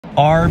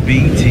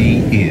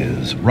RBT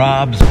is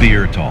Robb's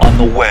Beer Talk on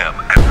the web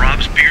at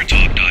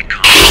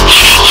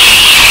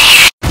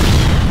robsbeertalk.com.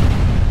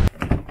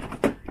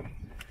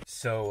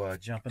 So,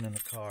 jumping in the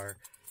car,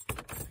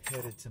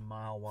 headed to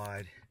Mile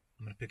Wide.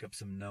 I'm going to pick up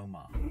some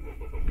Noma.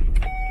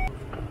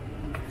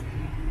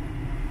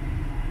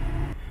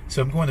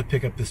 So I'm going to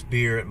pick up this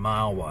beer at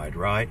Mile Wide,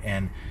 right?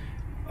 And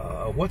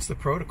what's the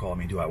protocol? I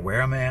mean, do I wear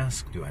a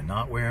mask? Do I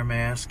not wear a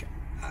mask?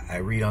 I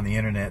read on the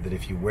internet that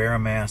if you wear a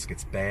mask,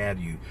 it's bad.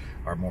 You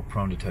are more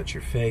prone to touch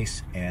your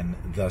face and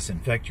thus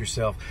infect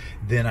yourself.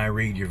 Then I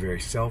read you're very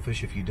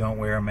selfish if you don't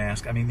wear a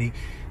mask. I mean,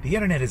 the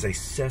internet is a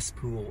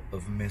cesspool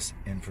of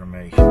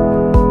misinformation.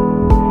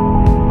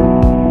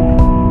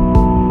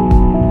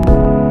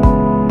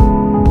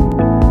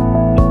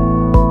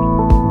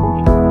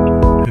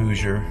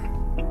 Hoosier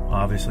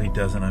obviously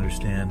doesn't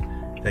understand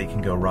they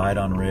can go right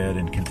on red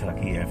in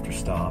Kentucky after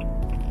stop.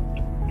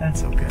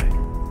 That's okay.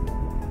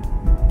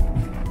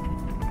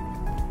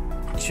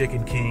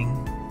 Chicken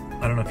King.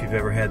 I don't know if you've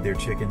ever had their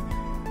chicken.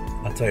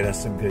 I'll tell you,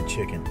 that's some good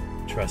chicken.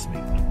 Trust me.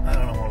 I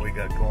don't know what we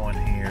got going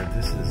here.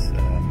 This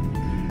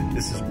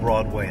is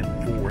Broadway and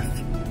 4th.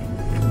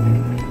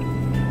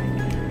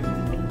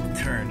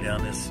 Turn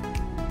down this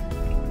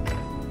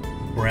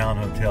brown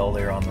hotel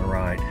there on the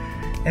right.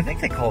 I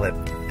think they call that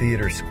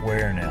Theater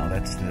Square now.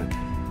 That's the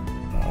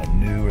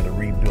new or the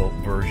rebuilt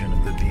version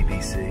of the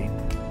BBC.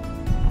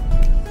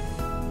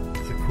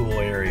 It's a cool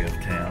area of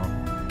town.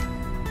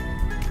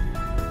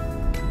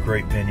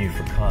 Great venue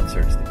for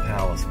concerts, the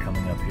Palace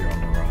coming up here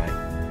on the right.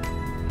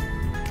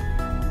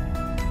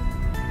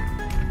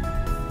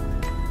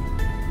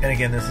 And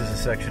again, this is a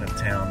section of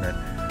town that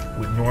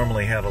would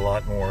normally have a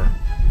lot more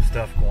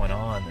stuff going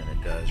on than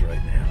it does right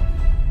now.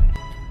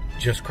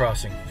 Just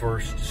crossing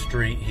 1st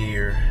Street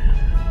here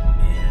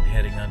and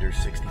heading under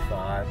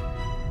 65.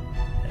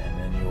 And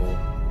then you'll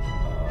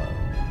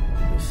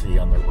see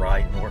on the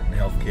right Norton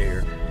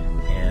Healthcare,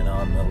 and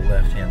on the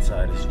left-hand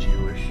side is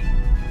Jewish.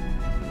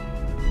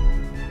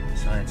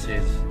 Sign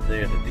says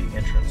there that the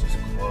entrance is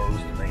closed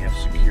and they have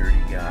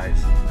security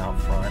guys out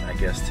front, I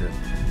guess, to,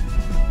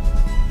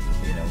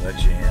 you know,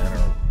 let you in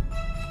or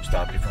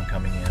stop you from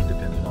coming in,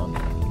 depending on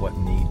what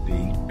need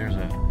be. There's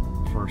a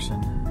person.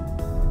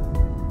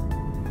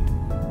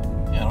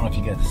 I don't know if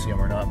you got to see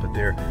them or not, but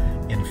they're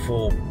in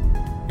full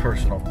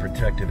personal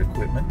protective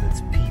equipment. That's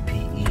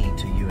PPE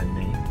to you and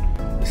me.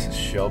 This is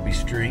Shelby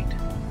Street.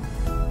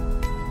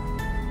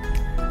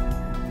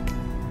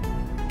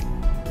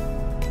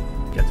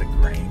 Got the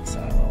grain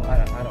silo.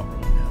 I don't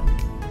really know.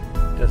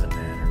 Doesn't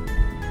matter.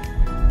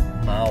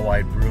 Mile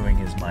Wide Brewing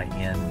is my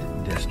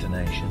end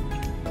destination.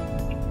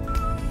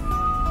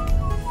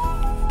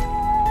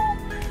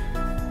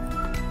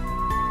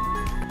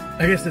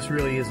 I guess this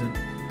really isn't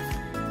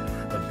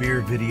a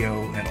beer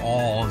video at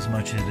all as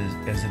much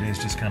as it is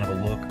just kind of a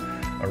look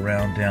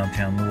around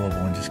downtown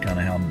Louisville and just kind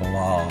of how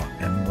blah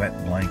and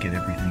wet blanket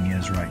everything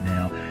is right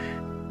now.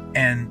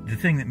 And the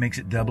thing that makes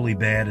it doubly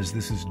bad is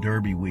this is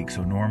Derby week,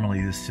 so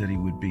normally this city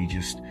would be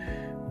just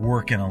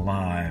working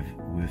alive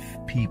with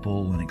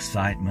people and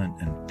excitement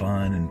and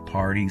fun and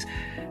parties.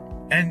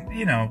 And,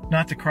 you know,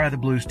 not to cry the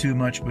blues too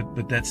much,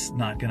 but that's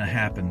not going to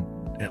happen,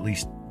 at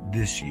least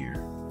this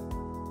year.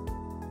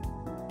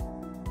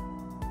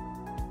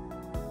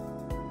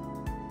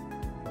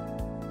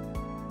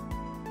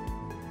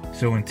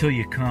 So until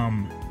you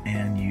come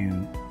and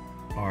you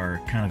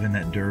are kind of in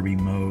that Derby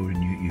mode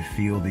and you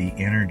feel the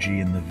energy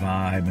and the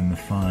vibe and the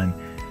fun,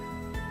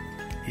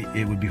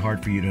 it would be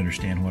hard for you to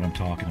understand what I'm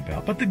talking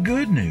about. But the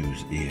good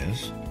news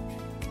is,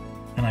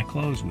 and I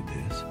close with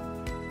this,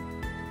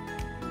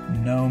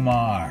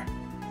 Noma,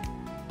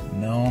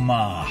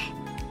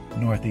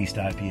 North East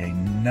IPA,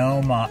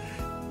 Noma,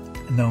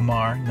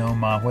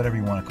 whatever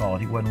you want to call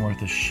it. He wasn't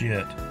worth a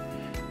shit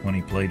when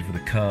he played for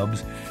the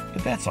Cubs,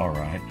 but that's all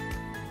right.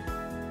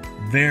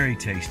 Very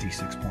tasty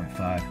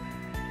 6.5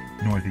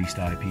 Northeast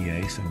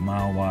IPA. So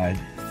Mile Wide,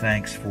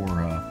 thanks for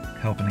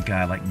helping a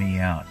guy like me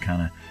out,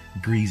 kind of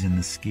greasing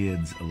the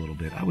skids a little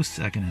bit. I was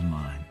second in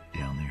line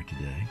down there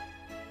today.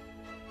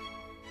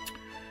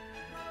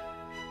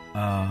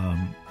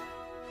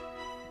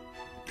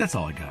 That's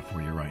all I got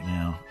for you right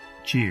now.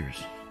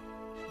 Cheers.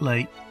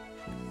 Late.